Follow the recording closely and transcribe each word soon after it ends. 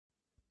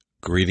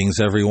Greetings,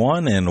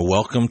 everyone, and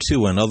welcome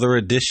to another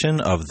edition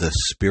of the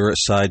Spirit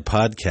Side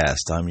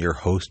Podcast. I'm your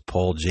host,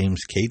 Paul James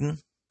Caden,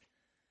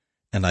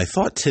 and I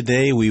thought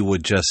today we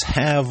would just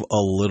have a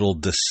little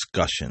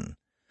discussion.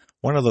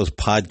 One of those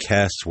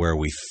podcasts where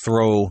we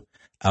throw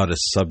out a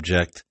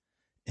subject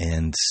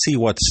and see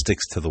what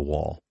sticks to the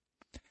wall.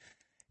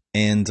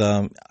 And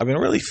I've been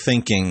really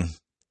thinking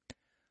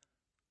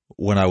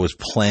when I was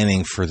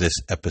planning for this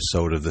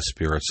episode of the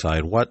Spirit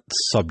Side, what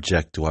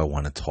subject do I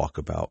want to talk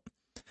about?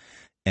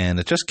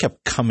 And it just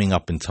kept coming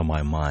up into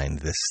my mind,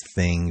 this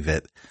thing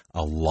that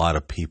a lot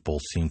of people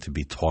seem to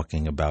be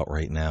talking about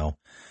right now.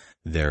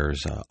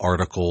 There's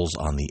articles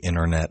on the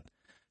internet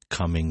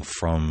coming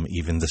from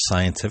even the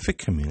scientific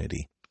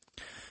community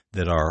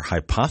that are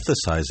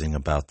hypothesizing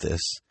about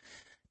this.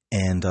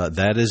 And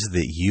that is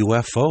that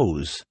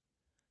UFOs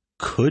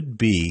could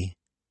be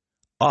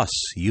us,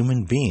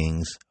 human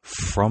beings,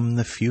 from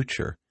the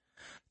future,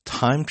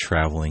 time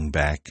traveling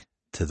back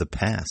to the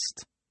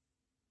past.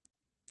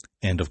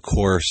 And of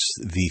course,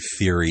 the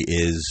theory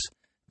is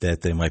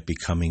that they might be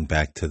coming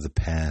back to the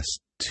past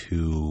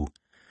to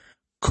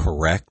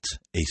correct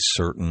a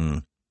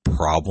certain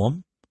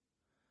problem,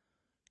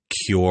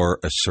 cure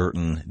a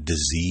certain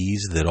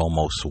disease that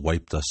almost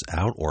wiped us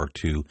out, or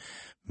to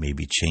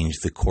maybe change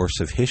the course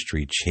of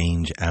history,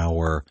 change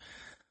our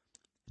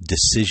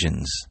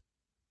decisions,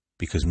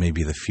 because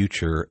maybe the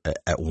future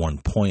at one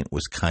point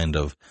was kind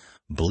of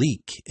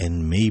bleak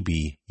and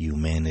maybe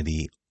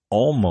humanity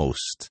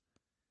almost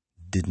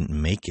didn't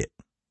make it.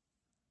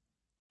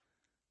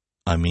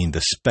 I mean,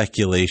 the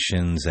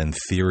speculations and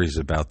theories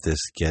about this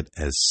get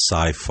as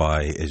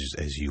sci-fi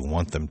as you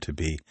want them to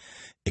be.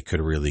 It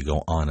could really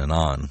go on and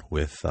on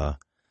with,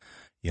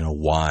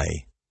 why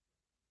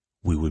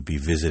we would be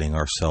visiting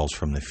ourselves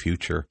from the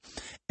future,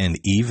 and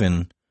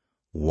even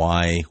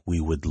why we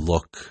would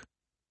look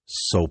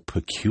so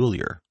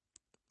peculiar.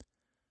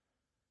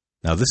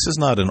 Now, this is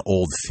not an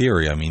old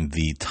theory. I mean,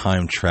 the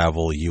time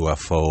travel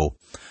UFO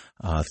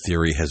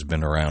theory has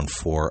been around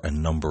for a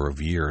number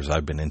of years.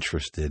 I've been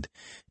interested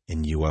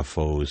in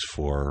UFOs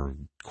for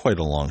quite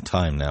a long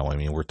time now. I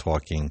mean, we're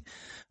talking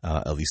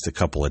at least a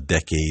couple of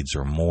decades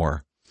or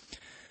more.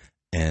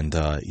 And,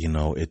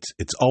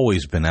 it's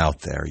always been out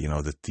there,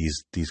 that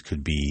these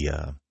could be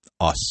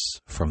us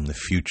from the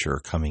future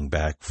coming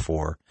back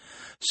for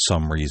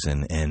some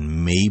reason.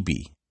 And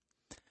maybe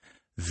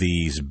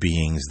these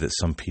beings that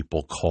some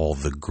people call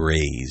the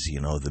Greys,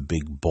 the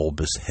big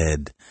bulbous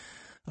head,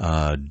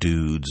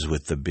 dudes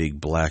with the big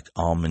black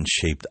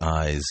almond-shaped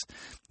eyes,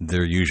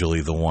 they're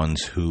usually the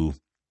ones who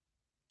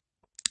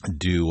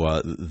do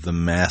the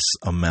mass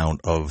amount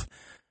of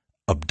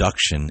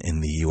abduction in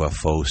the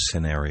UFO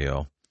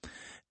scenario.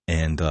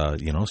 And,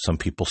 some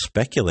people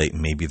speculate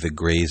maybe the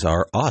Greys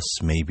are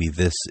us. Maybe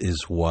this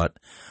is what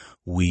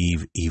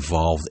we've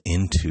evolved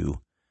into,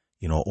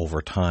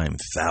 over time,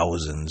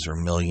 thousands or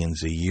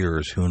millions of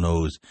years. Who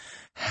knows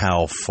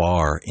how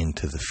far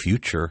into the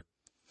future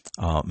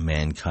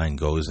mankind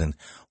goes and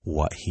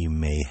what he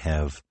may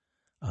have,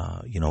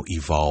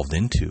 evolved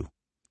into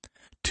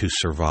to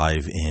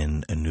survive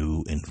in a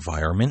new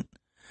environment.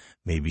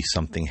 Maybe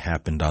something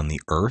happened on the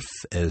earth,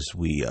 as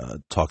we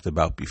talked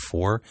about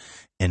before,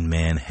 and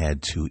man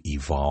had to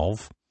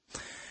evolve.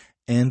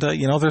 And,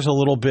 there's a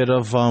little bit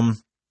of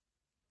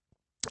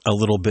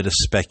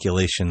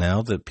speculation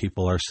now that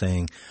people are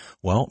saying,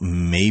 well,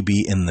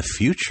 maybe in the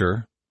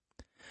future,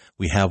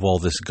 we have all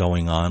this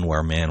going on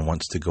where man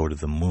wants to go to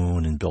the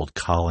moon and build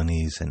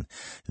colonies, and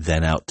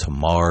then out to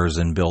Mars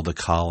and build a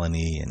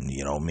colony, and,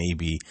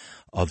 maybe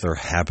other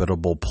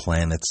habitable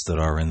planets that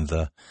are in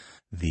the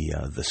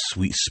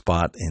sweet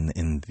spot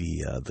in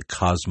the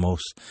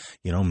cosmos.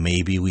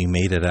 Maybe we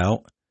made it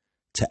out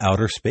to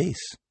outer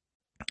space.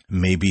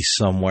 Maybe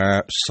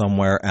somewhere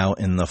out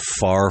in the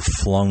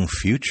far-flung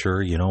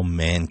future,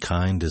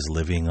 mankind is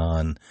living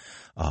on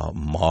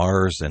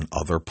Mars and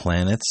other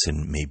planets,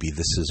 and maybe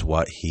this is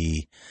what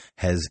he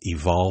has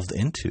evolved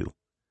into.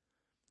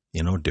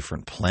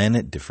 Different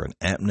planet, different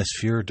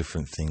atmosphere,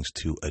 different things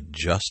to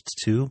adjust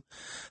to.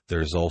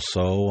 There's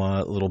also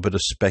a little bit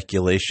of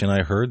speculation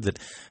I heard that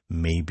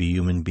maybe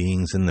human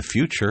beings in the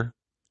future,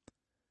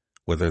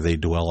 whether they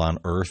dwell on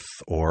Earth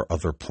or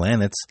other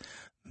planets,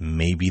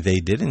 maybe they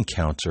did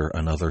encounter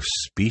another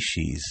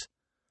species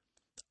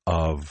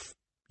of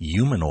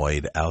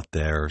humanoid out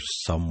there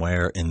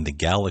somewhere in the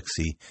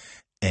galaxy,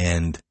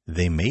 and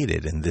they made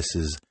it, and this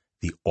is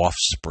the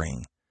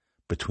offspring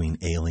between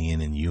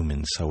alien and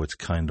human. So it's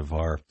kind of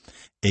our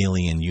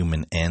alien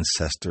human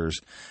ancestors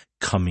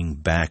coming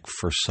back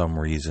for some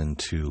reason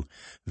to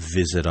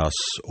visit us,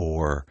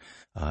 or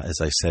as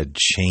I said,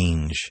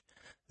 change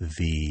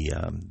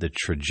the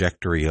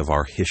trajectory of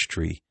our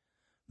history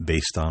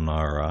based on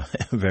our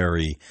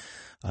very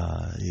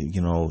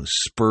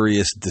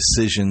spurious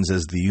decisions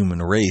as the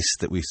human race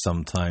that we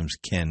sometimes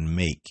can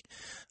make.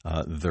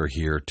 They're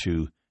here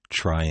to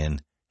try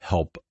and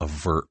help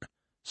avert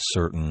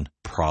certain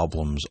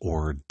problems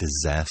or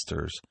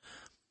disasters.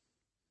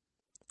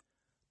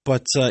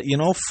 But,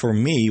 for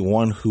me,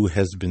 one who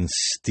has been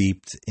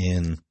steeped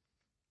in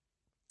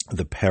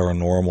the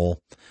paranormal,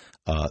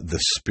 the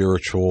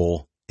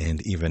spiritual,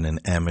 and even an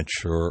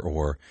amateur,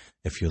 or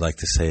if you like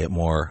to say it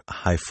more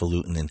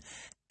highfalutin, an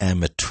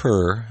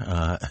amateur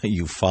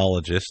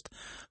ufologist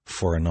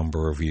for a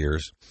number of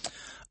years.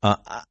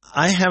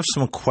 I have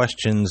some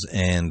questions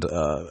and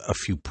a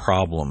few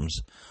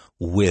problems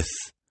with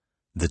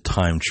the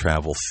time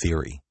travel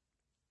theory.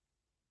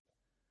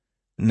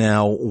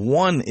 Now,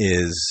 one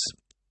is,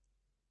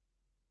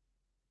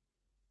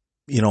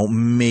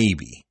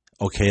 maybe,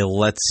 okay,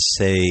 let's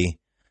say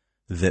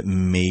that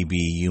maybe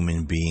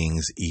human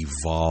beings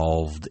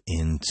evolved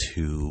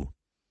into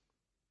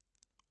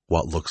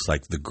what looks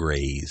like the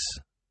Greys.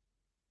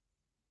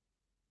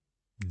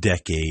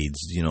 Decades,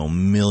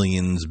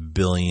 millions,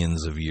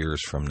 billions of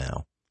years from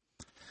now.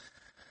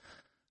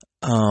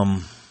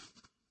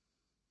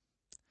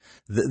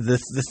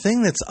 The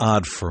thing that's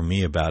odd for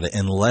me about it,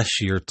 unless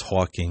you're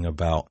talking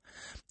about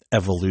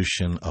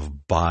evolution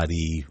of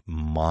body,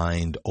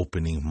 mind,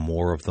 opening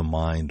more of the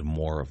mind,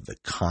 more of the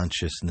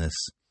consciousness,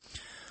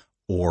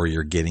 or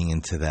you're getting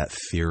into that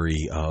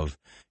theory of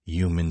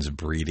humans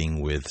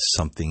breeding with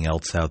something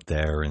else out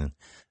there, and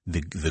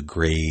the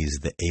Greys,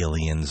 the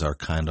aliens, are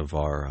kind of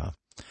our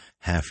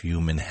half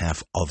human,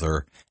 half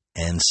other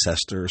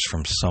ancestors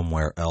from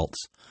somewhere else.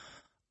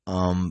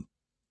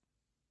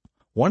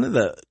 One of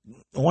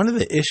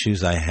the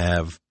issues I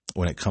have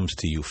when it comes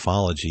to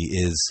ufology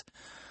is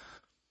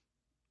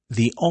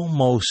the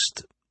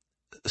almost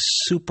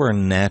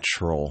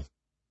supernatural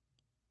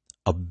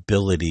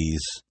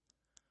abilities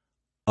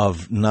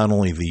of not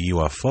only the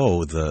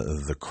UFO,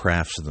 the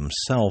crafts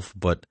themselves,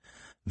 but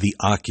the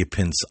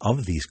occupants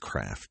of these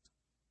craft.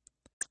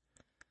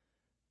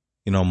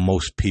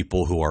 Most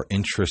people who are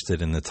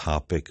interested in the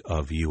topic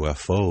of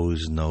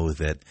UFOs know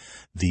that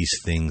these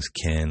things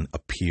can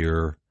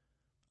appear,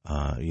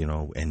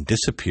 and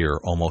disappear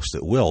almost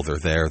at will. They're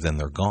there, then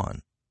they're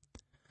gone.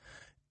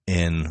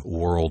 In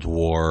World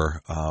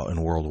War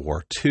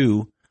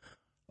II,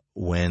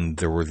 when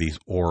there were these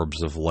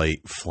orbs of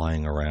light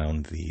flying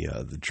around,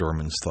 the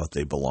Germans thought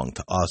they belonged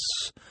to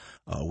us.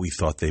 We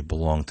thought they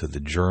belonged to the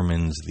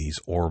Germans, these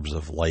orbs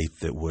of light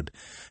that would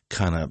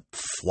kind of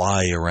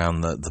fly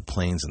around the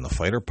planes, and the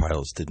fighter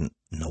pilots didn't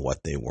know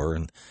what they were,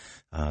 and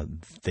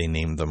they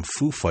named them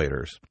Foo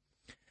Fighters.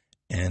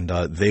 And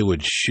they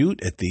would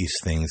shoot at these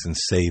things and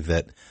say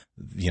that,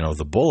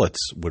 the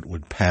bullets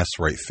would pass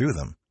right through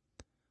them,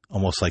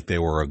 almost like they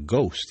were a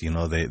ghost.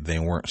 They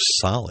weren't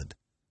solid.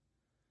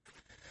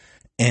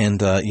 And,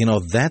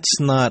 that's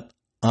not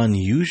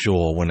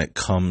unusual when it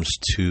comes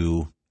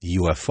to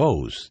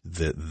UFOs,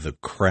 the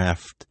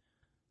craft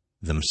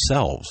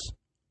themselves,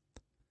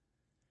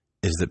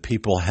 is that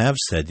people have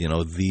said,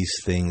 these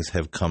things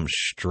have come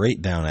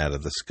straight down out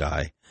of the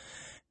sky,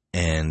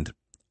 and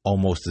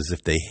almost as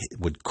if they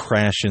would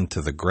crash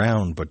into the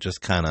ground, but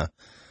just kind of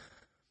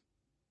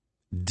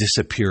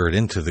disappeared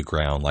into the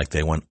ground, like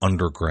they went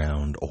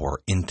underground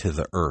or into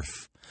the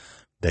earth.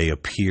 They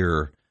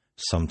appear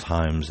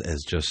sometimes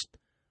as just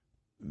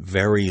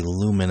very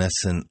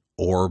luminescent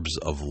orbs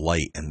of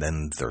light, and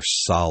then they're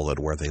solid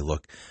where they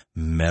look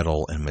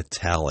metal and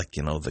metallic,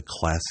 the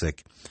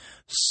classic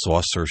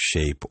saucer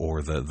shape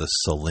or the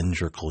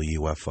cylindrical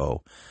UFO.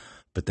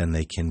 But then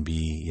they can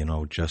be,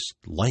 just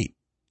light,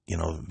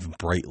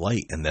 bright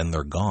light, and then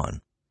they're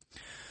gone.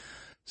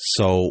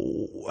 So,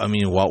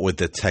 what would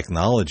the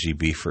technology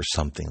be for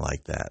something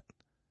like that?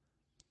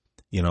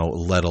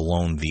 Let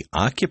alone the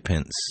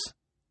occupants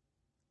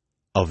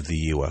of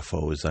the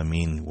UFOs.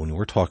 When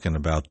we're talking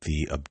about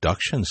the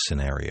abduction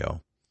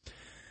scenario,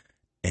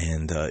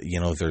 and,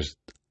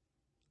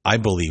 I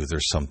believe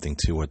there's something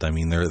to it.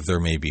 There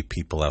may be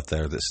people out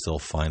there that still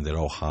find that,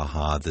 oh,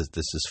 this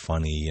is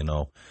funny,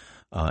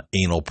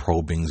 anal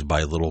probings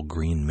by little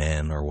green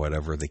men or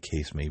whatever the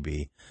case may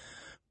be.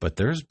 But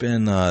there's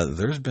been a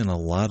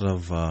lot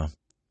of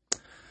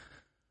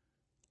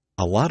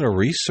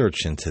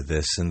research into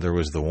this, and there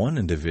was the one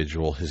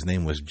individual. His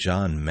name was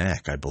John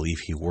Mack. I believe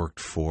he worked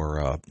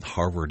for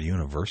Harvard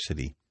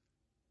University,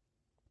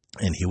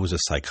 and he was a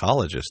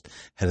psychologist,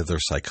 head of their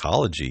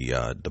psychology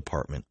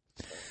department.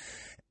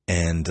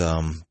 And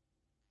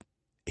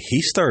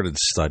he started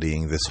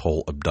studying this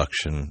whole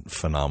abduction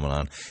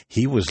phenomenon.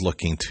 He was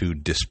looking to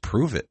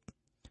disprove it.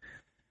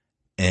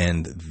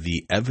 And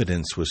the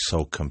evidence was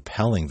so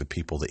compelling, the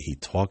people that he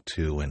talked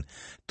to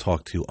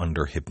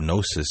under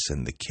hypnosis,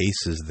 and the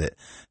cases that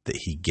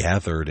he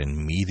gathered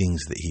and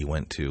meetings that he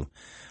went to,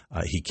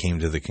 he came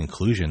to the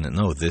conclusion that,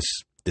 no, this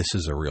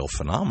is a real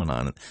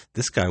phenomenon.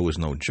 This guy was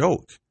no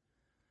joke.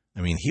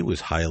 He was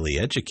highly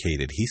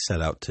educated. He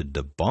set out to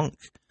debunk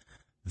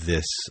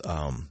this,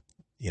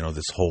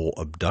 this whole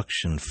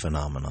abduction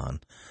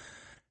phenomenon.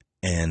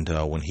 And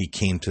when he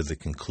came to the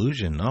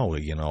conclusion, no,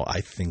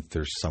 I think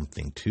there's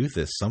something to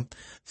this.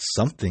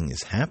 Something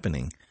is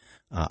happening.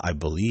 I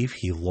believe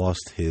he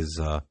lost his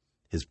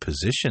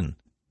position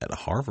at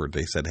Harvard.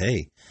 They said,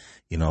 hey,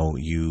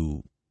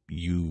 you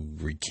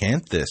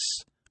recant this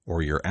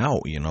or you're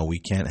out. We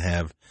can't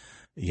have,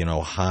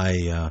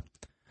 high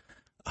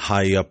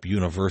high up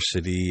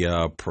university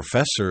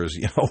professors,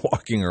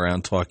 walking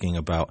around talking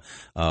about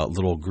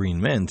little green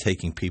men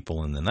taking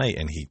people in the night,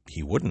 and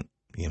he wouldn't.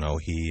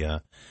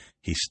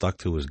 He stuck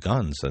to his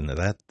guns, and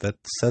that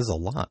says a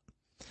lot.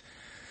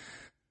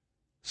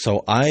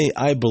 So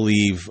I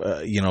believe,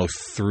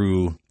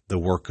 through the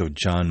work of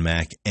John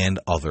Mack and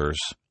others,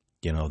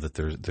 that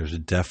there's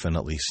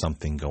definitely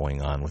something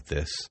going on with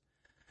this.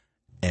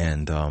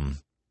 And,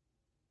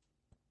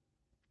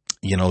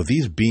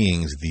 these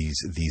beings,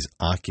 these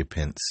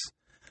occupants,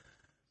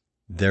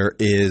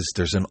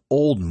 there's an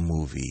old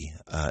movie,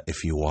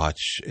 if you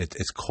watch,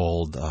 it's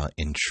called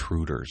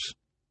Intruders.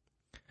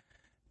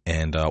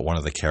 And one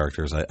of the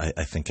characters,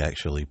 I think,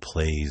 actually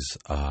plays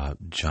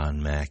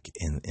John Mack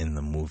in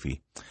the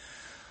movie.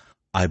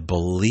 I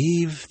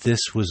believe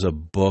this was a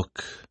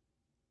book.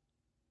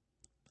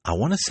 I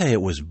want to say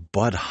it was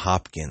Bud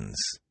Hopkins.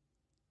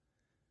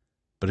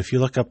 But if you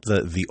look up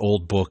the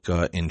old book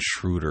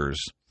Intruders,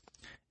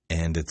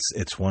 and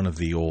it's one of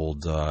the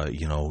old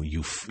ufology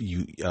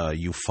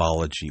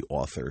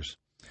authors,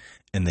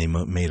 and they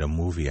made a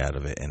movie out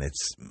of it, and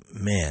it's,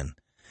 man,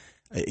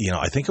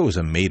 I think it was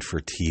a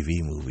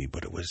made-for-TV movie,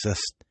 but it was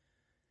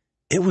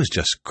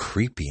just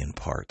creepy in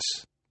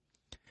parts.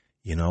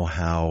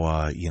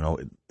 How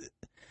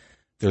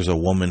there's a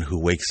woman who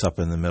wakes up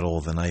in the middle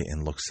of the night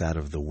and looks out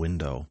of the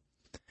window,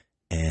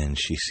 and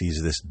she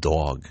sees this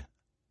dog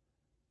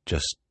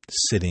just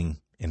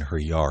sitting in her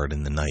yard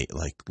in the night,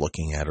 like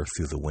looking at her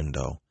through the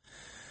window.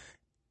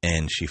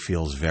 And she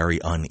feels very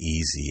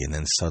uneasy, and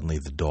then suddenly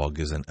the dog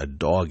isn't a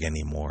dog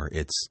anymore.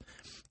 It's,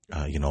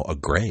 a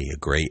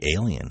gray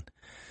alien.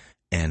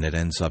 And it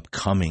ends up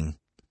coming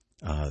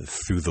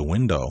through the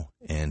window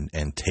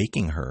and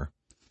taking her.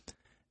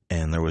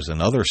 And there was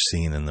another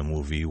scene in the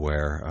movie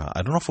where,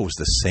 I don't know if it was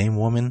the same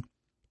woman,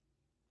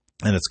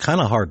 and it's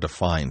kind of hard to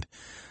find.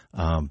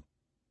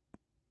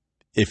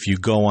 If you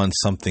go on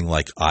something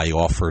like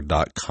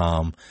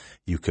ioffer.com,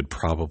 you could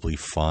probably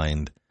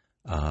find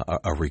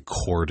a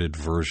recorded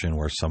version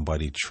where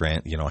somebody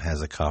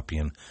has a copy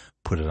and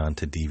put it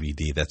onto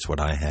DVD. That's what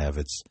I have.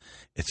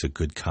 It's a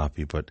good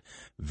copy, but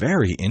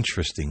very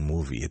interesting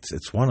movie.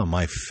 It's one of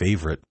my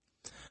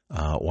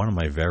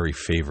very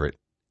favorite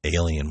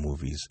alien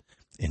movies,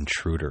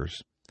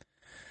 Intruders.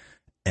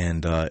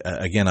 And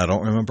again, I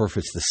don't remember if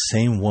it's the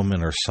same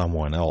woman or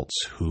someone else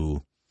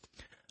who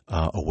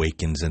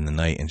awakens in the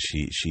night, and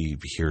she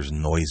hears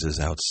noises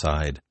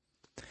outside,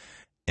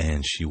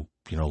 and she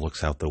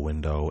looks out the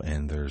window,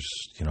 and there's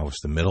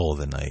it's the middle of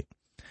the night,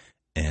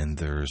 and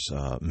there's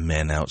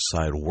men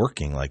outside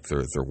working, like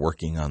they're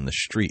working on the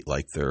street,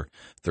 like they're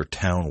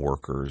town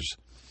workers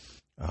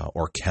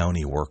or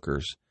county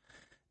workers.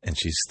 And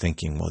she's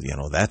thinking,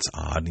 well, that's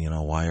odd.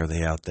 Why are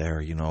they out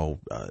there?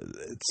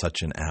 It's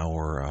such an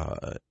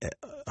hour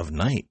of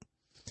night.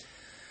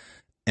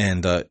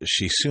 And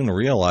she soon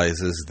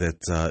realizes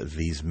that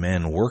these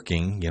men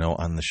working,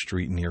 on the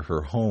street near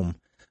her home,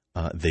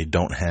 they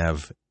don't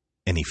have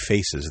any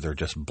faces. They're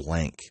just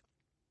blank.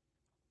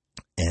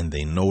 And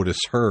they notice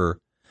her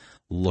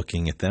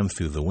looking at them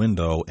through the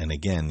window. And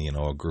again,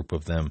 a group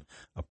of them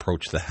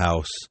approach the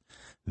house.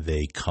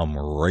 They come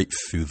right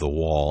through the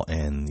wall,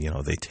 and,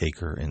 they take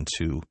her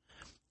into,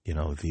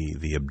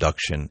 the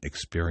abduction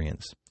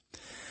experience.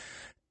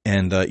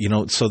 And,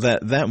 so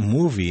that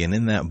movie, and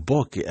in that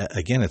book,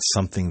 again, it's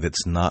something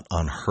that's not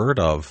unheard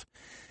of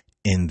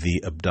in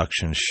the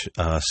abduction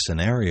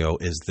scenario,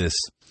 is this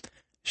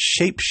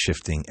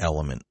shape-shifting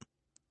element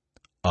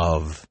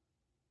of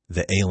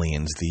the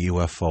aliens, the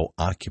UFO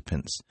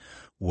occupants,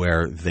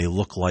 where they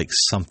look like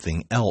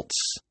something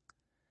else,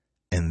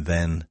 and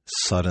then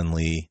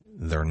suddenly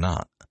they're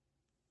not.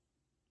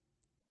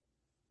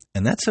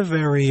 And that's a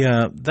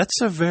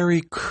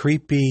very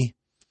creepy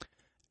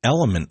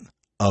element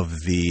of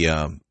the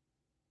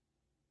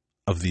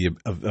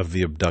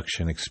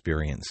abduction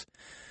experience.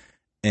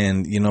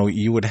 And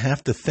you would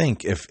have to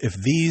think, if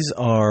these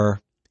are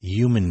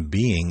human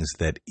beings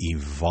that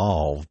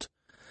evolved,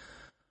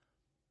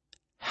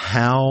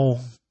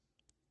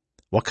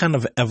 what kind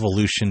of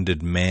evolution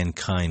did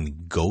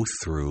mankind go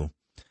through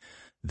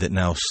that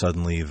now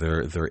suddenly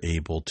they're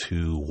able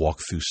to walk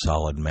through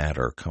solid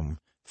matter, come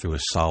through a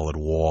solid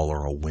wall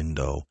or a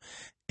window,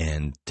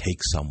 and take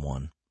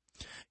someone?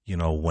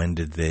 When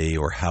did they,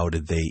 or how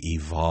did they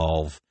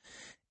evolve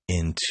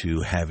into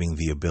having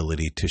the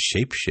ability to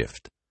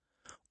shapeshift?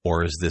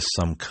 Or is this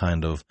some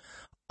kind of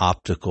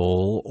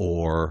optical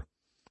or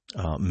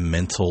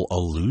mental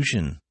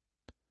illusion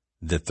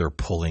that they're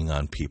pulling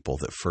on people?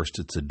 That first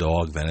it's a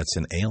dog, then it's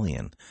an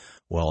alien.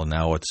 Well,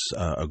 now it's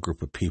a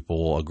group of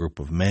people, a group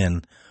of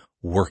men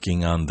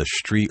working on the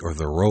street or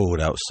the road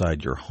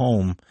outside your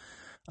home.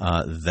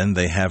 Then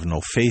they have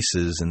no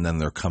faces, and then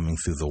they're coming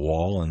through the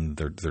wall, and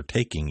they're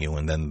taking you,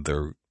 and then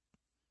they're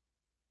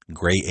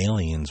gray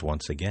aliens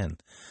once again.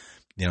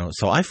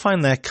 So I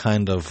find that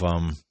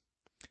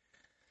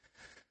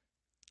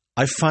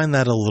I find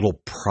that a little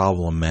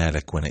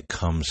problematic when it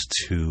comes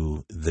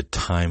to the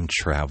time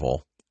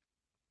travel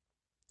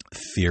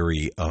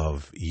theory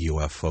of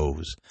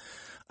UFOs.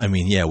 I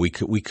mean, yeah, we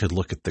could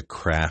look at the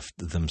craft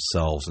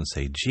themselves and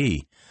say,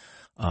 gee,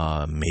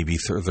 maybe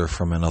they're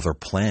from another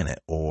planet,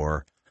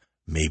 or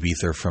maybe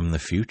they're from the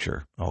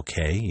future.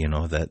 Okay,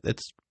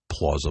 that's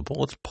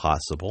plausible. It's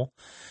possible.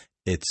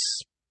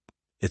 It's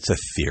it's a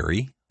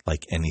theory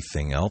like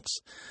anything else.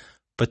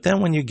 But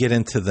then when you get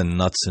into the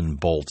nuts and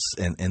bolts,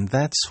 and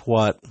that's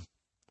what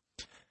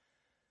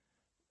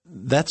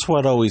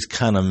always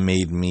kind of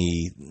made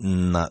me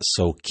not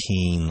so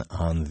keen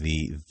on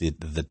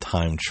the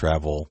time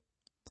travel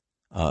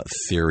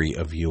theory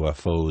of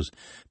UFOs,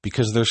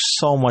 because there's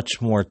so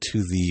much more to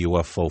the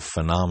UFO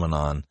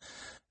phenomenon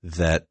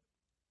that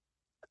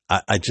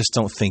I just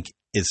don't think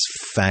is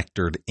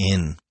factored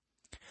in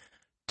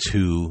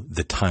to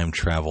the time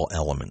travel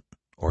element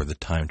or the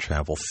time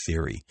travel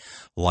theory,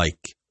 like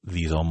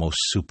these almost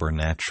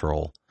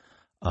supernatural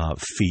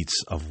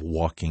feats of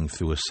walking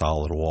through a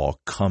solid wall,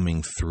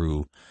 coming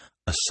through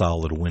a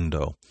solid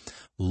window,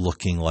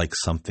 looking like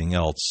something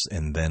else,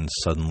 and then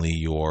suddenly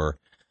you're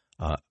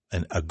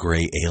a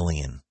gray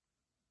alien.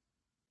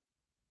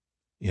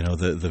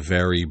 The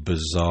very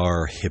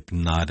bizarre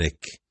hypnotic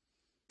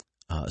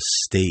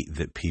state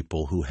that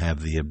people who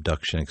have the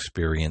abduction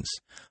experience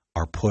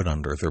are put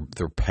under.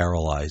 They're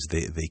paralyzed.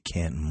 They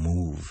can't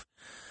move.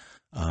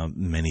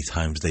 Many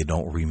times they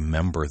don't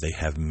remember. They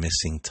have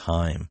missing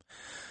time.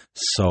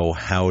 So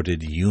how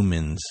did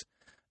humans,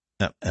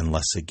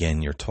 unless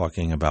again you're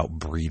talking about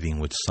breeding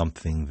with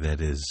something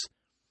that is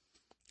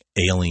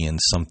alien,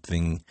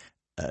 something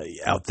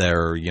out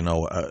there,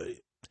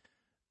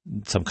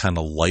 some kind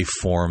of life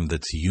form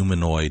that's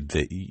humanoid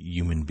that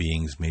human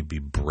beings may be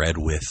bred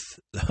with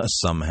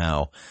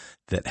somehow,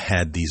 that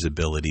had these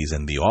abilities,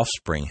 and the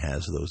offspring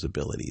has those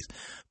abilities.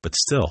 But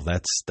still,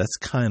 that's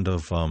kind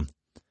of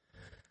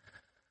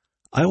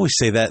I always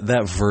say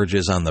that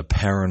verges on the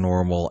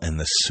paranormal and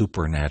the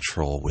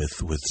supernatural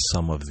with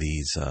some of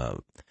these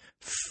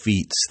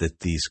feats that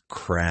these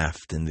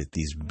craft and that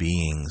these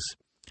beings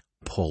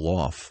pull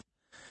off.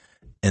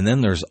 And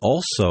then there's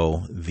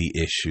also the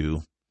issue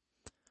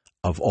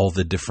of all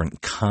the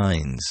different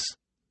kinds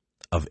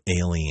of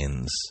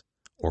aliens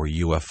or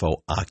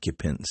UFO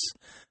occupants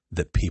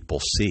that people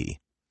see.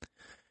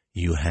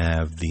 You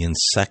have the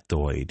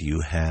insectoid,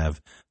 you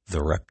have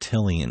the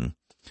reptilian.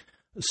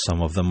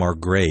 Some of them are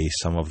gray,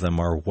 some of them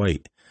are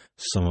white,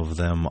 some of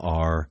them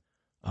are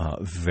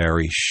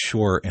very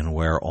short and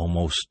wear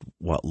almost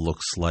what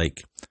looks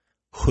like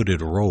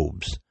hooded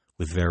robes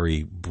with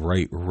very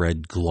bright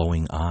red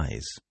glowing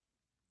eyes.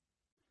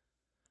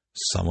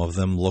 Some of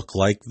them look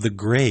like the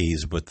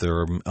grays, but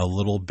they're a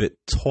little bit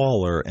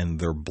taller and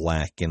they're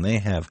black, and they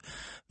have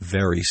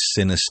very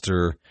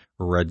sinister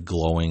red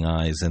glowing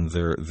eyes, and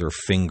their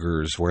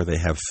fingers, where they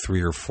have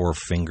 3 or 4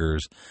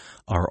 fingers,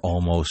 are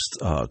almost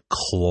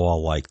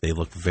claw-like. They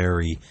look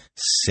very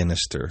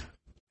sinister.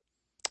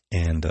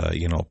 And,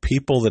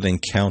 people that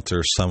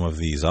encounter some of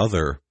these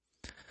other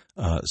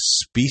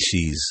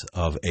species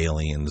of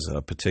aliens,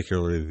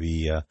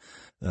 particularly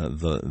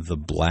the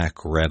black,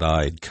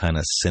 red-eyed, kind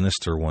of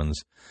sinister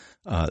ones,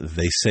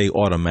 they say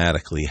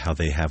automatically how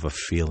they have a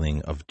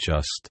feeling of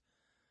just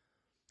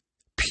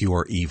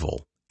pure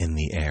evil in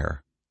the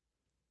air.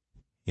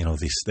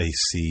 They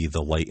see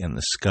the light in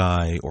the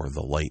sky, or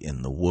the light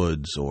in the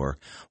woods, or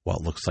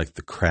what looks like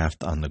the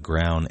craft on the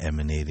ground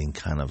emanating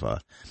kind of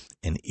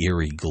an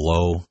eerie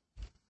glow.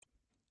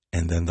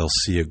 And then they'll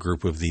see a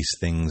group of these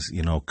things,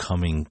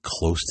 coming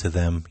close to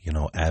them,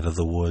 out of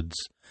the woods.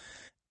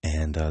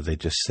 And they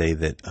just say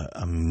that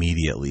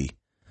immediately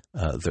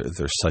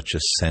there's such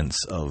a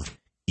sense of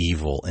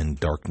evil and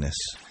darkness.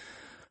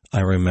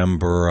 I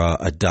remember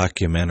a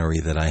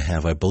documentary that I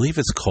have. I believe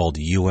it's called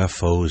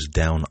UFO'S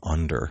Down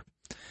Under.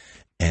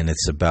 And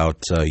it's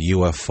about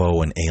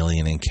UFO and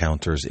alien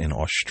encounters in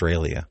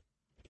Australia.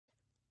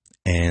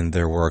 And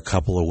there were a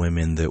couple of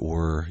women that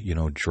were,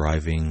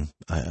 driving,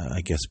 I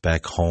guess,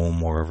 back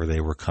home, wherever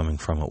they were coming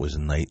from. It was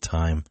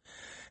nighttime.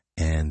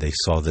 And they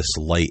saw this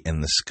light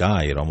in the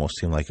sky. It almost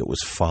seemed like it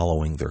was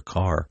following their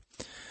car.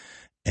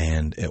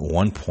 And at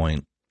one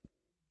point,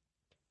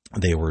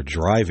 they were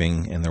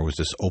driving, and there was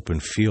this open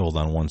field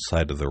on one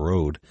side of the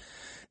road.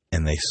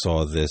 And they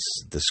saw this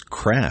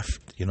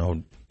craft,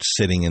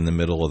 sitting in the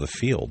middle of the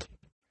field.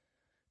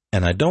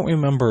 And I don't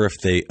remember if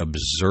they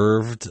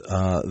observed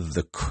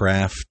the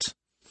craft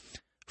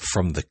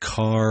from the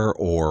car,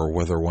 or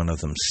whether one of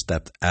them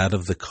stepped out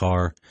of the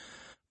car.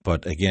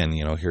 But again,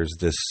 here's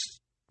this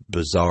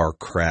bizarre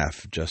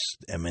craft just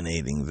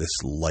emanating this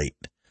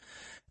light.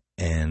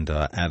 And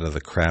out of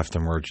the craft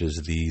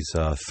emerges these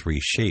 3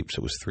 shapes.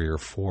 It was 3 or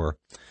 4.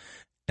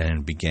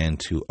 And began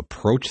to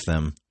approach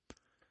them.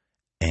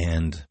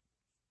 And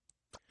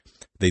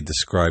they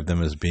described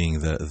them as being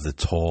the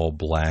tall,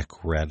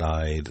 black,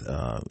 red-eyed,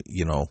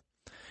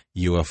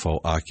 UFO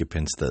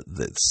occupants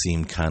that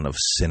seemed kind of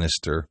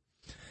sinister.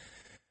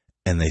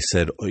 And they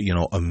said,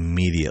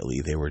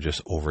 immediately they were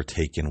just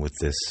overtaken with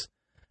this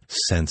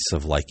sense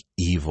of like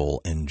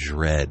evil and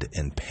dread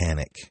and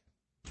panic.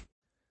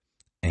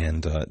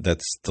 And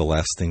that's the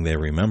last thing they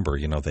remember.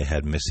 They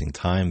had missing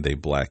time. They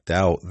blacked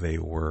out. They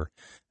were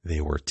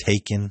they were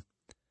taken.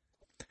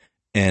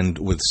 And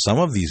with some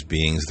of these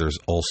beings, there's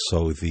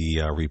also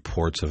the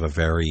reports of a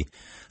very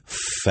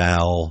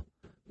foul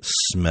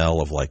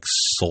smell of like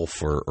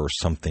sulfur or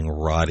something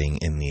rotting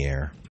in the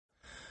air.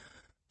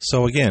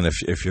 So again,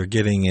 if you're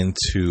getting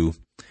into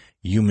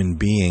human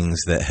beings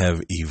that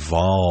have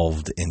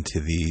evolved into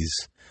these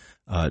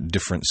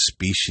different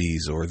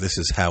species, or this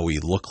is how we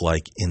look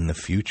like in the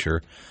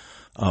future,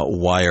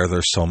 why are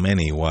there so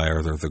many? Why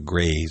are there the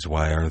grays?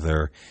 Why are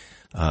there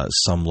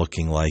some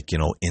looking like,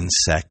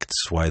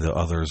 insects? Why do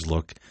others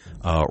look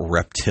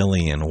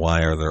reptilian?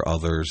 Why are there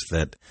others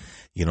that,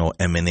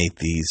 emanate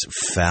these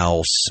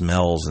foul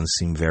smells and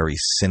seem very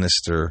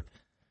sinister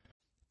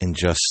and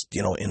just,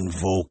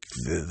 invoke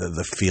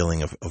the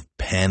feeling of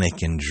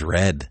panic and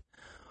dread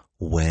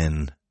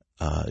when,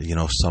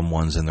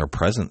 someone's in their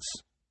presence?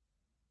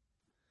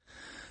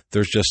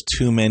 There's just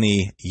too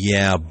many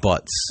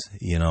buts,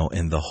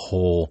 in the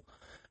whole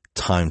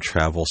time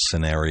travel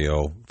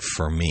scenario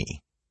for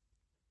me.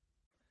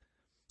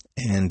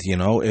 And,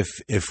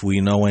 if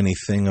we know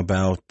anything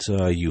about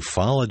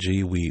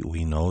ufology,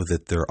 we know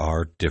that there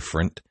are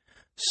different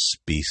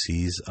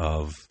species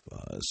of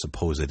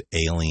supposed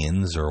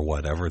aliens or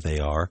whatever they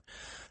are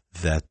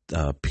that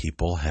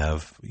people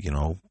have,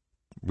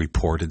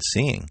 reported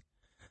seeing.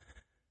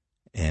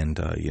 And,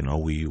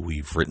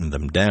 we've written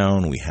them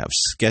down. We have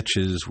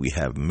sketches. We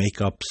have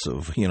makeups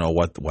of,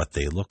 what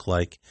they look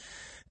like.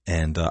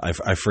 And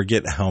I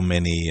forget how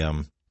many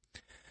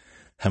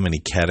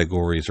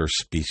categories or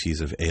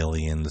species of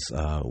aliens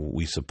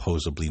we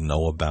supposedly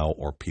know about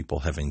or people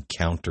have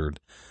encountered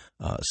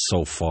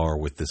so far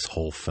with this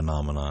whole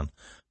phenomenon.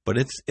 But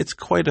it's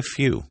quite a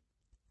few.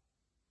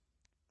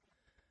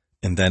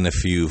 And then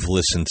if you've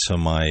listened to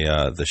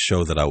my the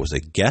show that I was a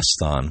guest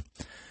on,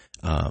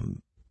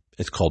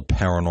 it's called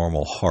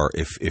Paranormal Heart.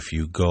 If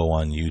you go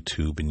on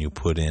YouTube and you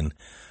put in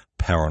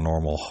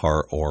Paranormal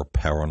Heart or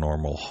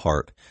Paranormal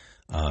Heart,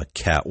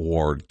 Cat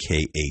Ward,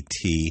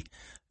 KATWARD,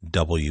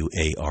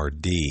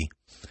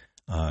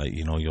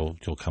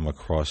 you'll come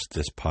across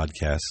this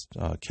podcast,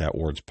 Cat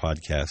Ward's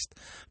podcast,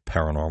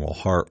 Paranormal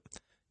Heart.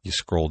 You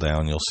scroll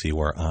down, you'll see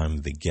where I'm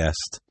the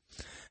guest,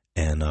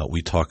 and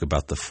we talk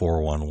about the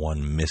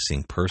 411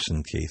 missing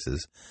person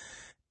cases.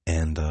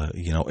 And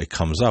it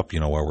comes up,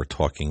 where we're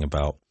talking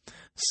about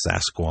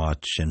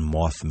Sasquatch and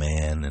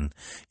Mothman and,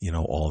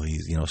 all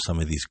these, some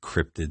of these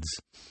cryptids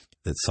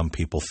that some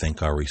people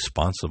think are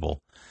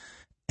responsible.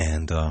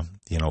 And,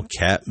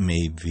 Kat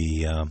made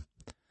the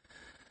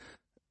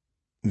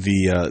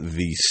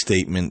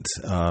statement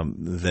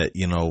that,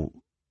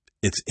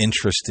 it's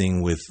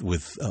interesting with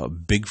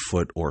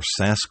Bigfoot or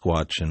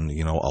Sasquatch and,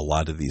 a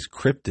lot of these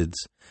cryptids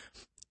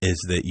is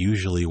that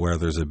usually where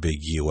there's a big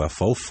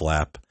UFO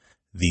flap,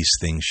 these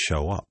things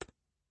show up.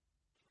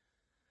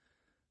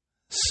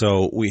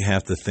 So we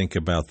have to think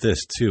about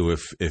this too.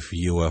 If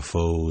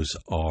UFOs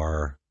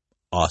are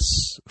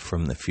us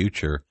from the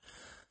future,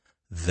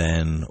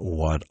 then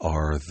what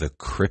are the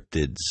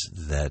cryptids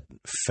that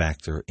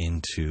factor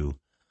into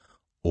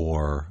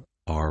or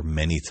are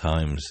many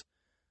times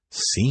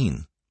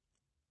seen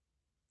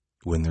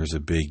when there's a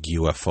big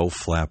UFO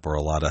flap or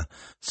a lot of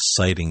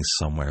sightings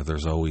somewhere?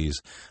 There's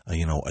always,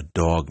 a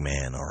dog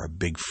man or a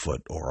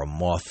Bigfoot or a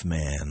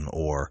Mothman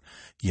or,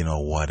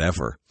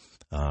 whatever.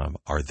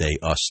 Are they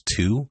us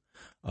too?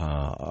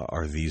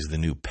 Are these the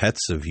new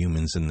pets of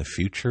humans in the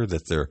future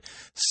that they're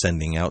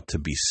sending out to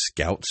be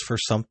scouts for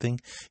something?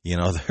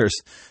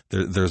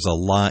 There's a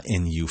lot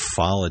in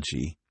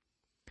ufology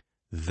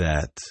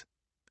that,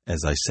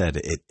 as I said,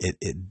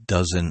 it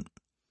doesn't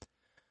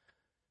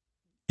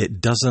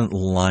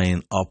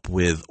line up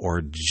with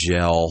or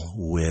gel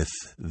with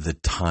the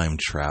time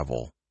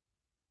travel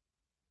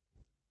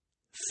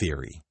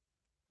theory.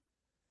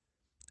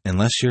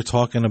 Unless you're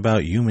talking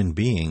about human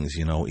beings,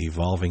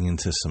 evolving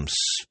into some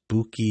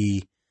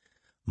spooky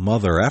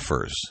mother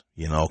effers,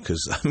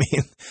 because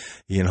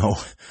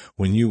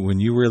when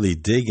you really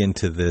dig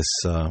into this,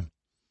 whole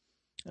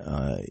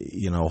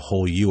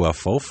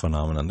UFO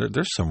phenomenon,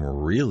 there's some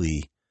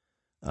really,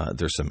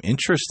 there's some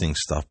interesting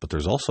stuff, but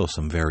there's also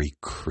some very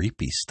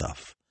creepy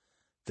stuff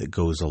that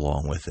goes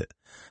along with it.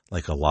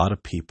 Like a lot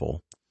of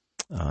people,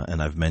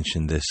 and I've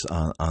mentioned this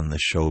on the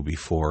show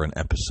before in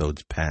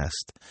episodes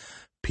past,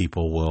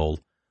 people will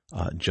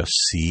just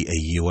see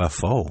a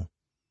UFO.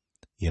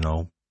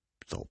 They'll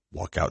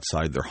walk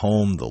outside their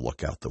home, they'll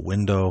look out the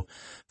window,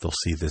 they'll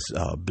see this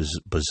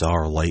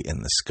bizarre light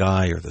in the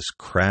sky or this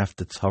craft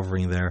that's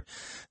hovering there.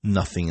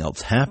 Nothing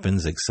else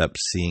happens except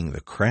seeing the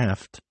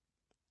craft.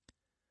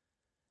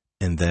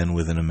 And then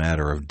within a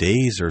matter of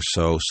days or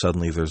so,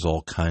 suddenly there's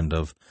all kind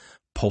of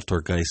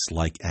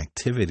poltergeist-like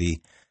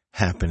activity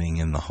happening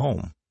in the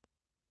home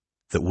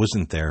that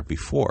wasn't there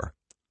before.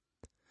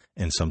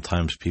 And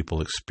sometimes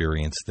people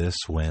experience this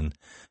when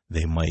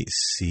they might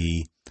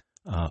see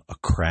a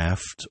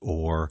craft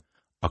or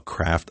a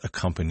craft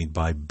accompanied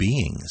by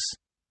beings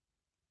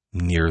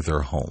near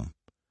their home.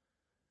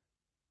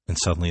 And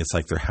suddenly it's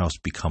like their house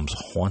becomes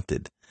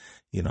haunted.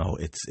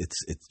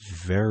 It's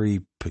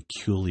very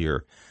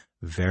peculiar,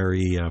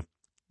 very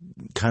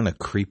kind of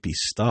creepy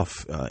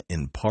stuff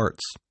in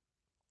parts.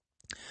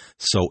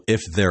 So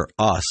if they're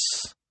us,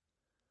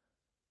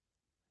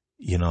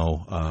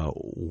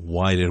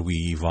 why did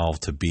we evolve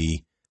to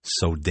be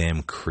so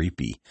damn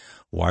creepy?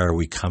 Why are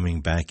we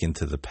coming back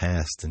into the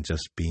past and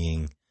just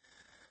being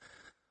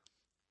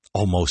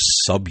almost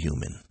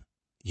subhuman?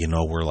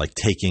 We're like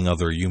taking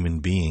other human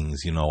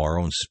beings, our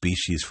own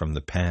species from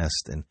the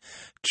past, and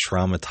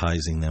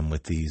traumatizing them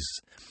with these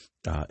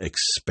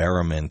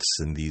experiments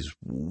and these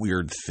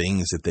weird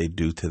things that they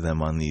do to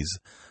them on these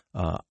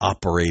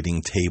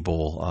operating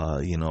table,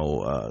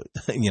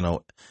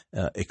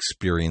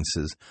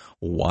 experiences.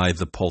 Why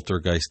the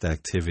poltergeist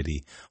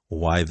activity?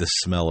 Why the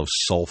smell of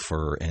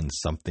sulfur and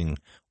something,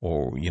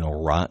 or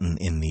rotten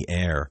in the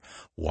air?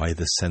 Why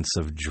the sense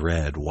of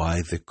dread?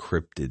 Why the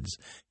cryptids?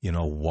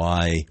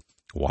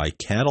 Why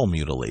cattle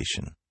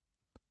mutilation?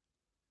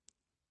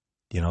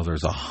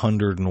 There's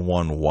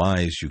 101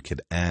 whys you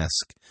could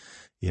ask.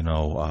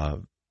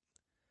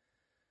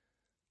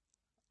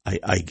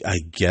 I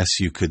guess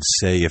you could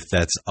say, if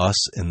that's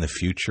us in the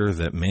future,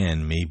 that,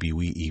 man, maybe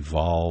we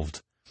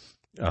evolved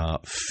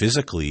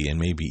physically and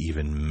maybe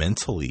even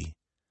mentally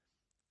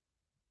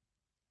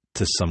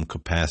to some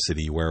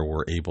capacity where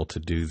we're able to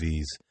do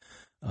these,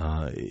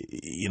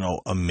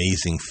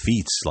 amazing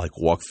feats like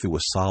walk through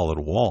a solid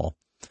wall.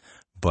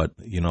 But,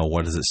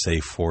 what does it say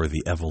for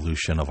the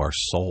evolution of our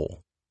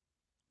soul?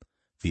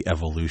 The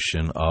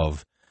evolution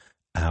of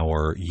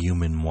our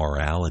human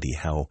morality,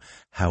 how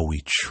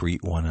we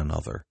treat one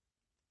another.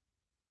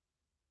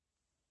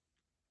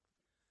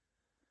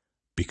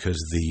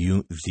 Because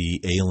the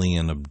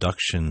alien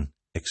abduction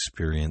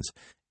experience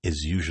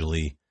is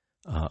usually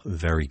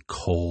very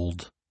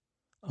cold,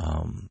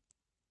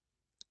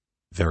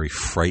 very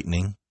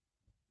frightening.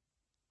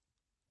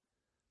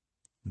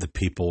 The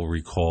people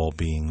recall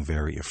being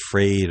very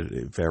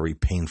afraid, very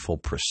painful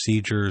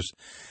procedures,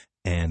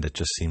 and it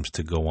just seems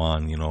to go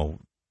on,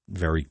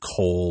 very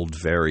cold,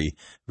 very,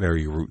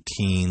 very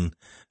routine.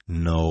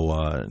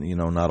 No,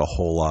 not a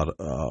whole lot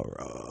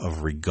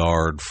of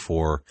regard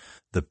for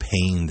the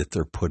pain that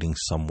they're putting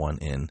someone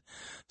in.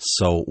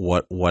 So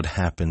what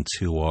happened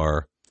to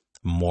our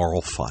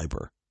moral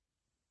fiber?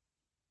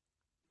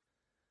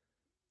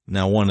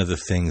 Now, one of the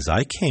things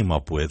I came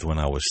up with when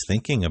I was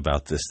thinking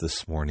about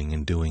this morning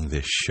and doing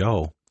this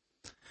show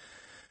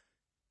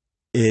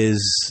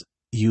is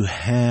you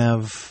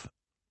have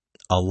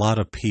a lot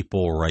of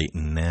people right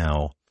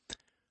now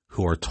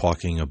who are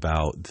talking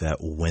about that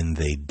when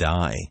they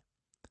die,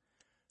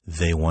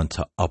 they want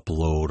to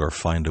upload or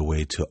find a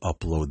way to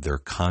upload their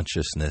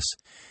consciousness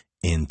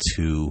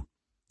into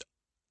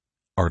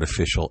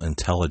artificial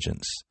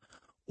intelligence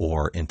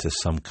or into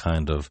some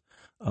kind of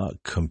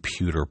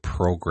computer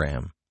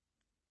program.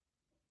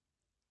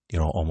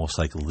 Almost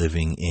like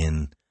living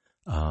in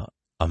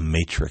a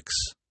matrix.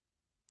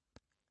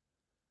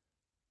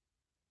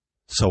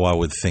 So I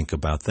would think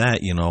about that,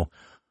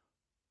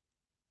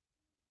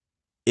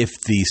 if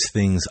these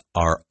things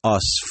are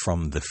us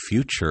from the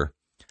future,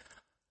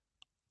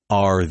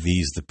 are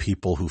these the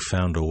people who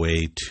found a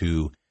way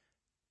to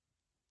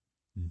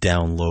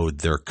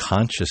download their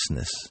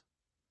consciousness,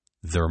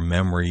 their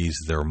memories,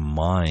 their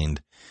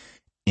mind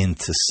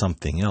into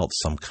something else,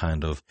 some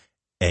kind of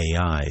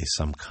AI,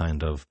 some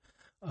kind of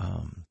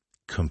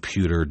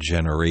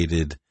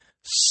computer-generated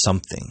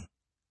something,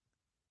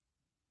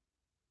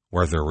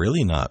 where they're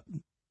really not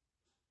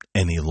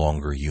any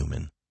longer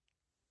human?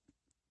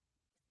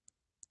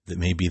 That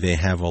maybe they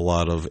have a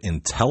lot of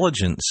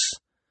intelligence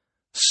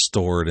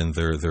stored in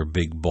their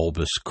big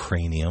bulbous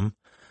cranium,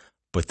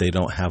 but they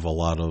don't have a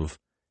lot of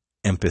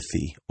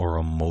empathy or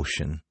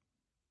emotion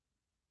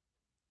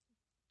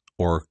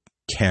or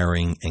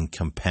caring and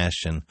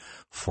compassion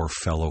for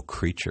fellow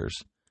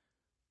creatures.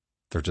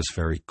 They're just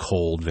very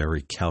cold,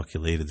 very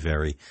calculated,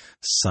 very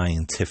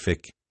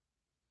scientific,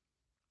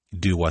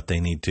 do what they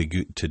need to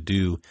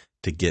do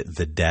to get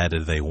the data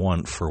they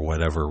want for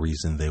whatever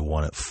reason they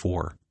want it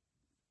for.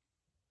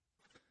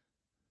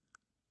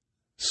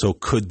 So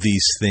could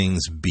these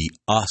things be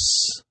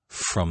us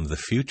from the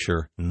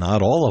future?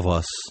 Not all of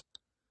us,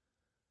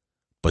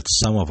 but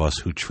some of us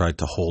who tried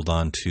to hold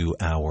on to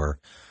our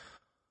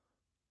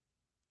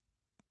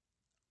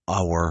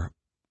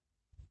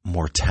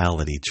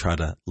mortality, try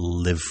to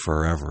live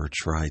forever,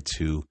 try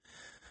to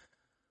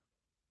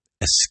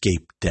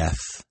escape death,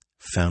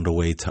 found a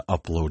way to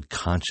upload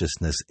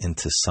consciousness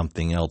into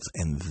something else,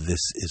 and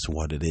this is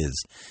what it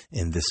is,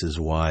 and this is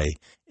why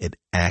it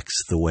acts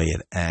the way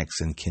it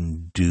acts and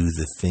can do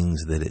the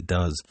things that it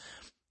does.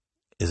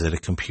 Is it a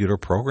computer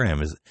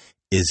program?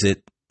 Is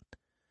it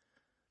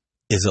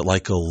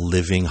like a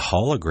living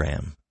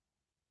hologram?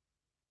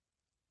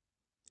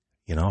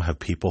 Have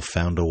people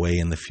found a way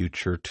in the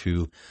future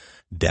to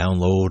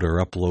download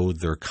or upload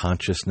their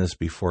consciousness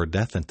before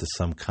death into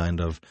some kind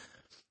of,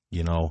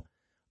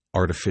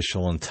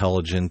 artificial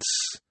intelligence,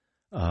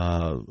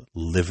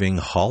 living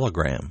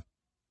hologram?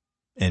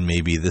 And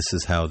maybe this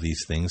is how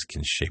these things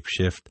can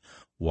shapeshift,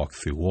 walk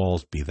through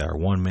walls, be there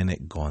 1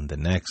 minute, gone the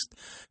next,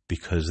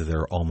 because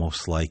they're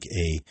almost like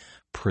a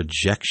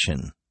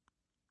projection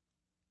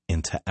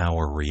into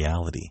our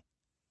reality.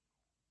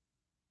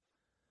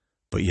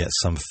 But yet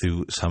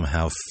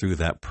somehow through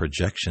that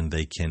projection,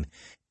 they can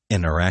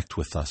interact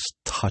with us,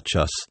 touch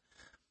us,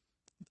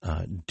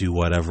 do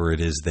whatever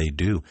it is they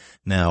do.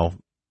 Now,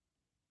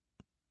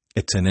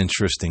 it's an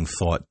interesting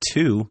thought,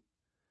 too,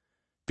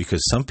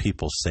 because some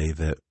people say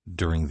that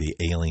during the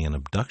alien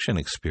abduction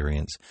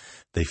experience,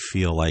 they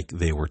feel like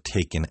they were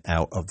taken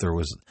out of, there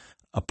was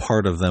a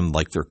part of them,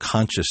 like their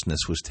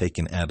consciousness was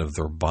taken out of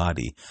their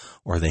body,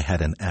 or they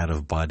had an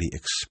out-of-body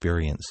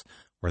experience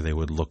where they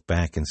would look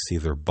back and see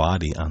their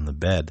body on the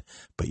bed,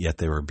 but yet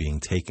they were being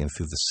taken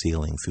through the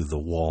ceiling, through the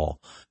wall,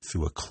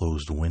 through a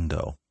closed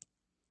window.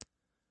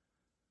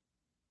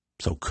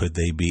 So could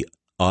they be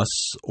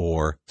us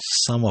or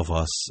some of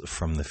us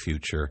from the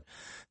future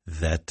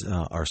that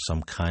are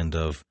some kind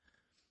of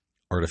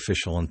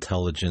artificial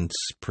intelligence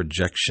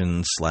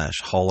projection /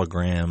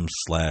 hologram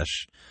 /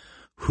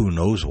 who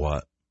knows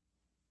what?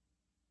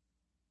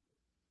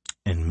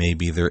 And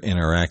maybe they're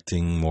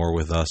interacting more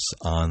with us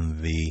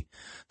on the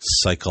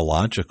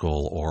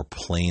psychological or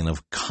plane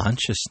of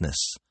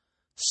consciousness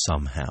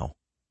somehow.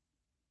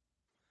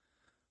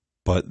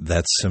 But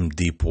that's some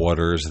deep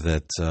waters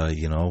that,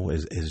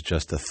 is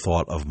just a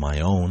thought of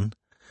my own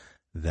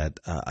that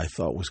I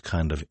thought was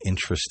kind of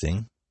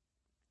interesting.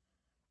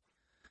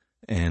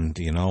 And,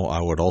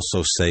 I would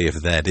also say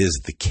if that is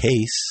the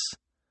case,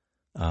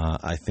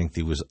 I think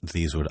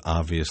these would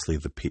obviously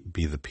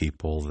be the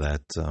people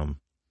that,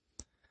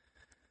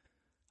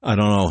 I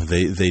don't know,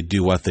 they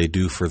do what they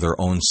do for their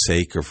own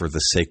sake or for the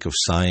sake of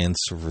science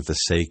or for the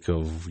sake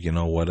of,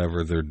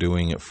 whatever they're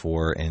doing it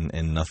for,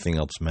 and nothing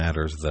else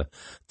matters.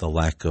 The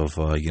lack of,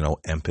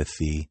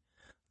 empathy,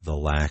 the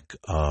lack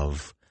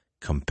of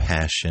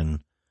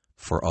compassion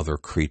for other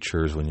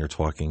creatures when you're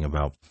talking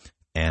about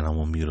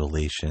animal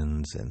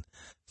mutilations and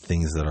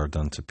things that are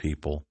done to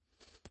people.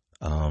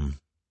 I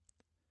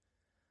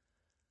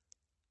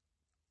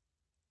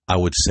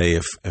would say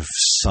if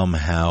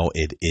somehow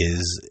it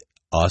is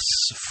us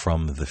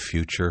from the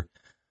future,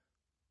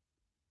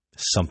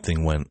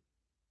 something went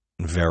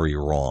very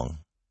wrong.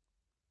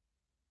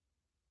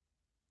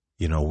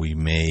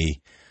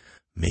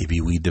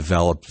 Maybe we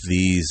developed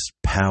these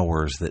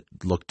powers that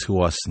look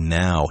to us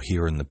now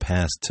here in the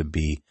past to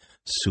be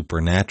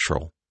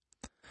supernatural.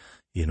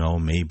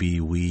 Maybe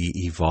we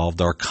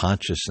evolved our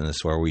consciousness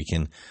where we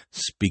can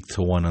speak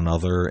to one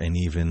another, and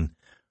even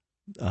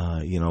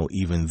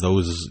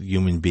those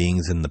human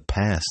beings in the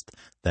past,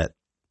 that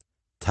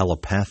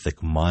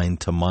telepathic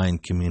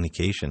mind-to-mind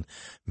communication.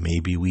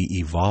 Maybe we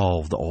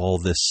evolved all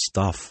this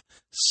stuff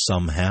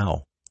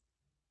somehow,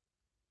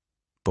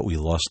 but we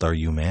lost our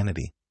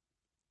humanity.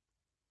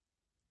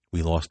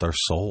 We lost our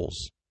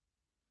souls.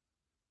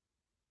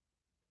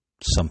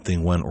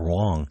 Something went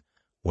wrong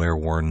where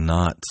we're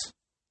not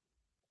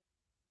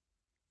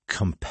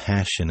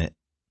compassionate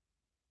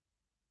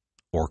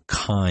or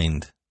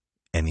kind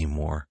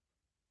anymore.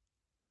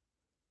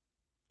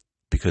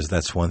 Because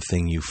that's one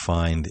thing you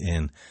find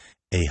in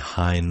a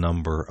high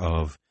number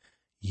of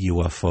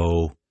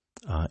UFO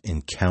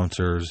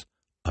encounters,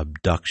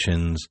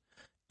 abductions,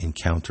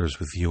 encounters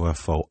with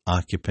UFO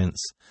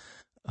occupants.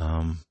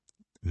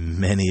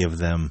 Many of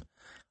them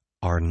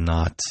are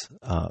not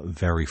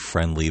very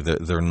friendly.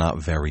 They're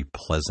not very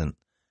pleasant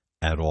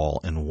at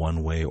all in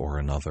one way or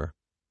another.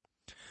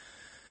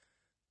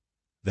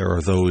 There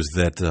are those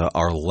that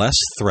are less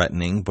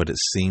threatening, but it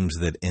seems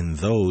that in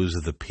those,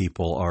 the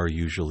people are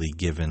usually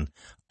given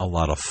a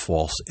lot of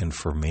false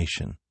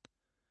information.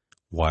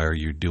 Why are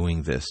you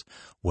doing this?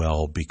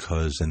 Well,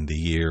 because in the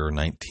year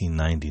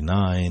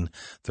 1999,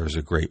 there's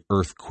a great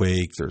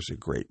earthquake, there's a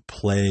great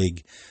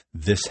plague,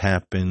 this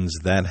happens,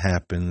 that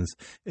happens,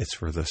 it's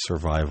for the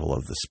survival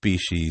of the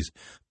species.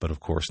 But of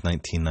course,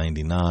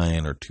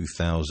 1999 or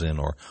 2000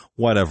 or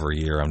whatever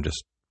year, I'm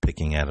just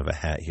picking out of a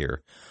hat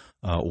here,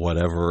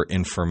 whatever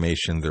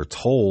information they're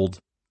told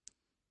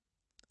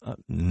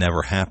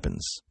never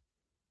happens.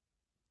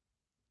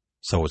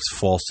 So it's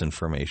false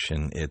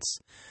information, it's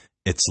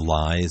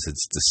lies,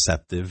 it's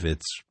deceptive,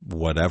 it's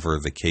whatever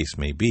the case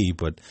may be.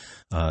 But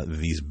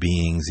these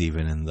beings,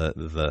 even in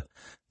the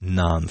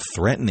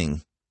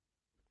non-threatening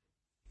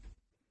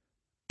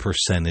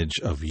percentage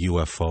of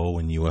UFO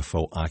and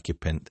UFO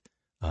occupant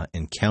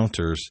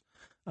encounters,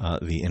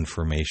 the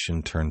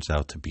information turns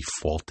out to be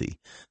faulty.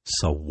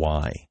 So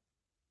why?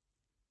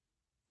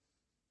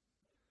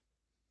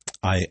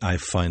 I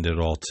find it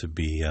all to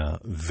be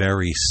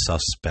very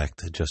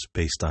suspect, just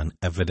based on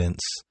evidence,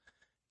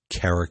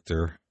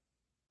 character,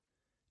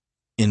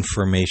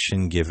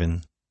 information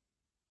given.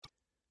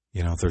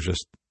 There's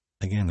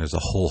a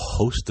whole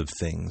host of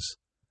things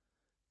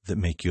that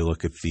make you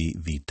look at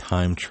the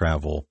time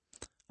travel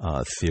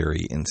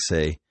theory and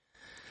say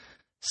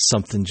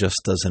something just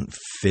doesn't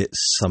fit,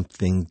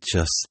 something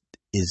just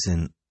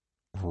isn't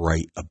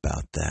right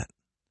about that.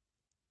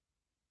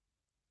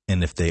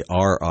 And if they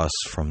are us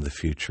from the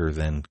future,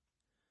 then,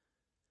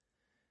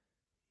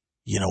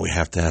 we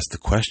have to ask the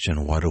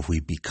question, what have we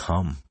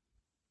become?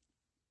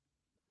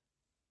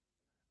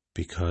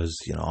 because,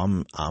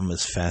 I'm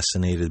as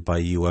fascinated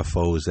by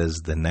UFOs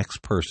as the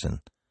next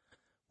person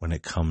when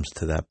it comes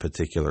to that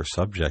particular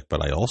subject.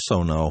 But I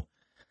also know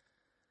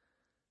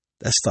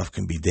that stuff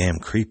can be damn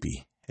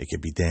creepy. It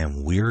can be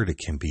damn weird. It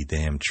can be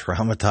damn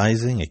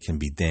traumatizing. It can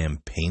be damn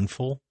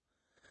painful.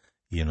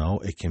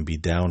 It can be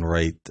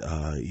downright,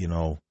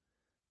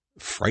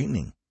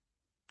 frightening.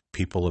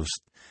 People have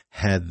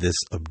had this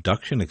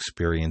abduction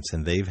experience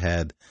and they've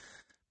had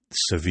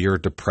severe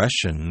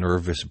depression,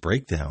 nervous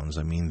breakdowns.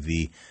 I mean,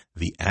 the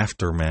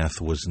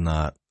aftermath was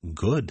not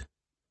good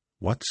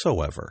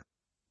whatsoever.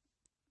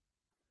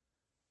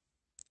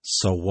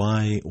 So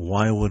why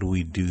would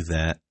we do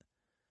that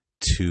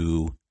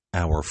to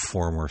our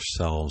former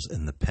selves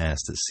in the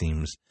past? It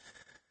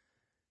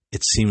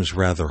seems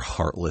rather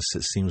heartless.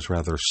 It seems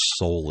rather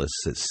soulless.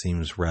 It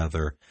seems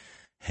rather,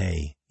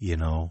 hey,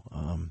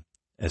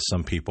 as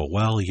some people,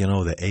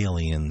 the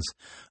aliens,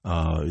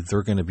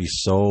 they're going to be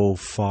so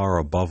far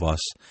above us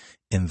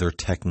in their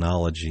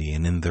technology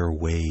and in their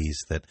ways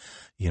that,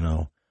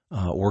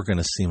 we're going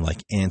to seem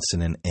like ants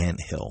in an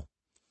anthill.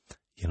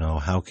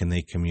 How can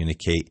they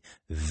communicate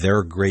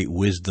their great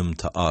wisdom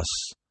to us?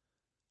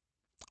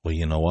 Well,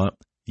 you know what?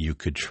 You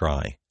could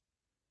try.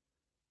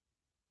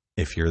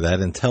 If you're that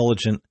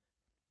intelligent,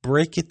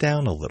 break it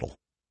down a little.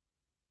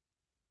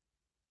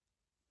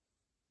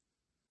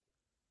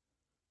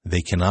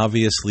 They can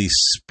obviously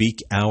speak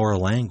our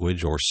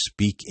language or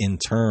speak in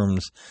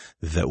terms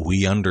that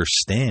we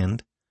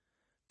understand,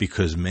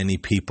 because many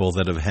people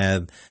that have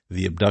had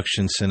the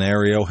abduction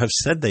scenario have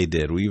said they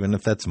did, even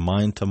if that's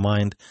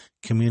mind-to-mind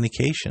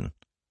communication.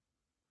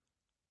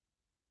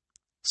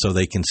 So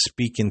they can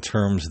speak in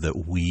terms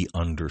that we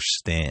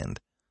understand.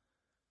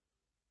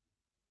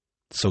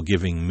 So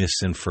giving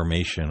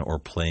misinformation or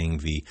playing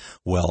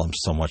I'm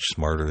so much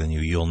smarter than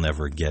you, you'll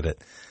never get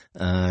it.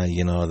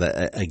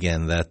 That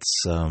again,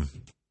 that's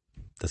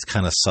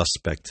kind of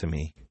suspect to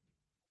me.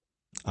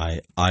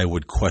 I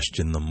would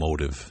question the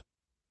motive.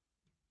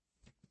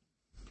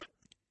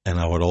 And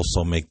I would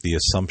also make the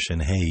assumption,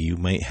 hey, you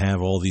might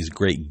have all these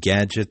great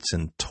gadgets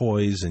and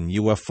toys and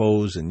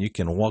UFOs and you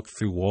can walk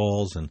through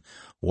walls and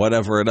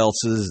whatever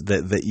else is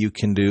that you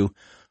can do.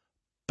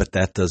 But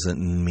that doesn't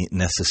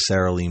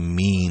necessarily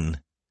mean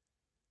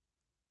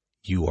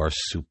you are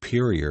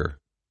superior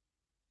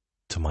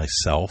to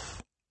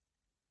myself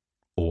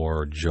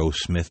or Joe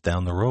Smith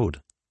down the road.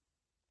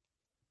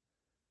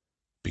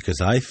 Because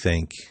I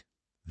think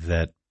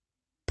that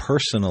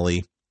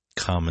personally,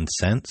 common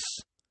sense,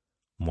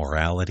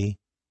 morality,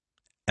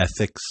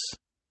 ethics,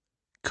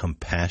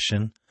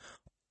 compassion,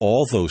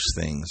 all those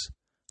things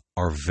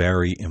are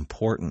very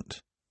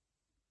important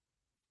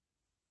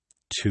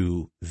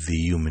to the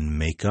human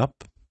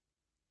makeup,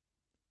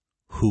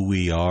 who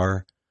we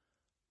are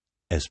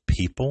as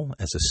people,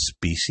 as a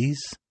species,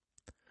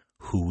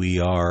 who we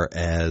are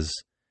as,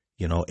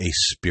 a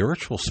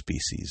spiritual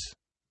species.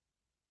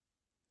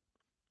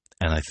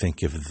 And I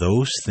think if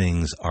those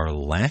things are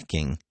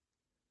lacking,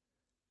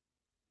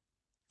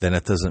 then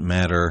it doesn't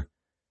matter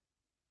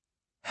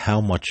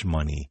how much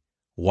money,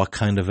 what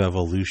kind of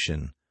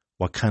evolution,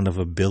 what kind of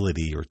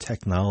ability or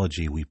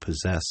technology we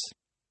possess.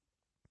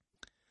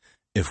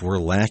 If we're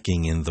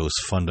lacking in those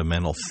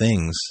fundamental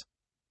things,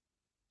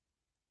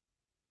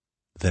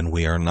 then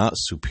we are not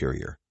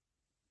superior.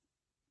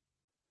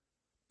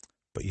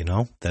 But,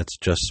 that's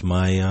just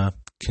my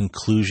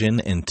conclusion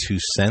and 2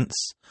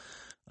 cents.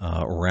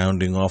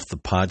 Rounding off the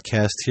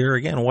podcast here.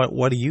 Again,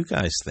 what do you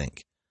guys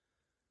think?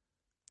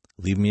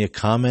 Leave me a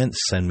comment,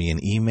 send me an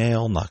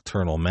email,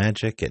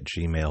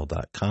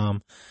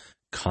 nocturnalmagic@gmail.com.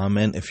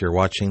 Comment if you're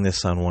watching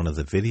this on one of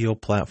the video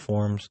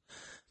platforms.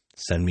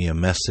 Send me a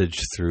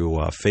message through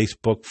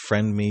Facebook,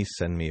 friend me,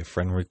 send me a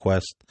friend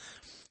request,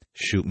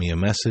 shoot me a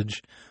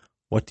message.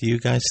 What do you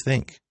guys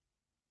think?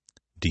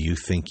 Do you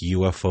think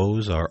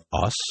UFOs are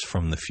us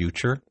from the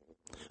future?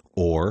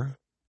 Or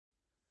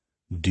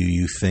do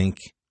you think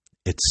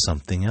it's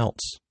something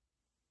else?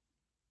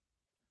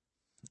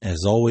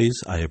 As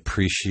always, I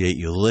appreciate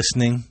you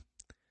listening.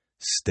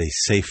 Stay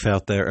safe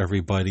out there,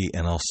 everybody,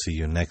 and I'll see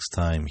you next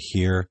time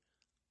here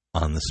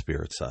on the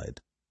Spirit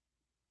Side.